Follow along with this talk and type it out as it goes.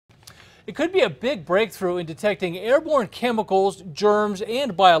It could be a big breakthrough in detecting airborne chemicals, germs,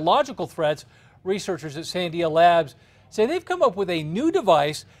 and biological threats. Researchers at Sandia Labs say they've come up with a new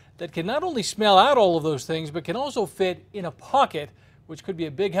device that can not only smell out all of those things, but can also fit in a pocket, which could be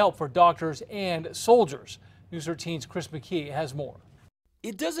a big help for doctors and soldiers. News 13's Chris McKee has more.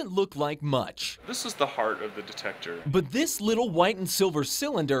 It doesn't look like much. This is the heart of the detector. But this little white and silver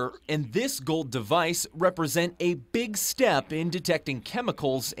cylinder and this gold device represent a big step in detecting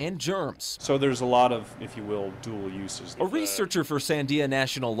chemicals and germs. So there's a lot of, if you will, dual uses. A researcher for Sandia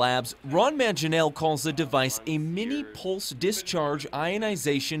National Labs, Ron Manginel, calls the device a mini pulse discharge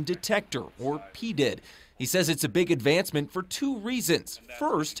ionization detector, or PDID. He says it's a big advancement for two reasons.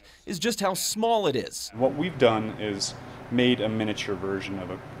 First is just how small it is. What we've done is made a miniature version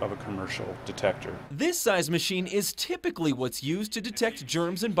of a commercial detector. This size machine is typically what's used to detect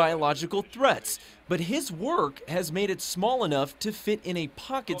germs and biological threats, but his work has made it small enough to fit in a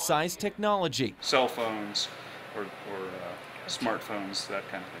pocket-sized technology. Cell phones or smartphones, that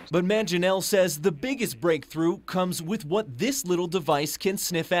kind of thing. But Manginel says the biggest breakthrough comes with what this little device can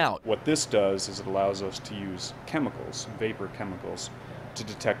sniff out. What this does is it allows us to use chemicals, vapor chemicals, to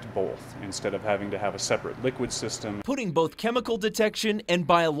detect both instead of having to have a separate liquid system. Putting both chemical detection and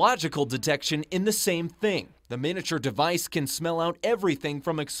biological detection in the same thing. The miniature device can smell out everything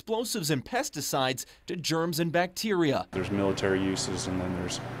from explosives and pesticides to germs and bacteria. There's military uses and then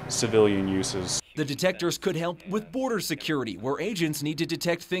there's civilian uses. The detectors could help with border security, where agents need to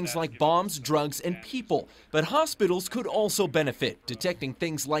detect things like bombs, drugs, and people. But hospitals could also benefit, detecting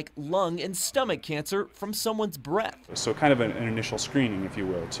things like lung and stomach cancer from someone's breath. So kind of an initial screening, if you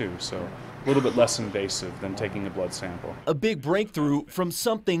will, too. So a little bit less invasive than taking a blood sample. A big breakthrough from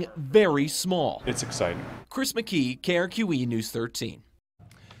something very small. It's exciting. Chris McKee, KRQE News 13.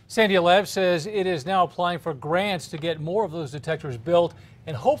 Sandia Labs says it is now applying for grants to get more of those detectors built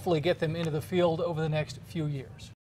and hopefully get them into the field over the next few years.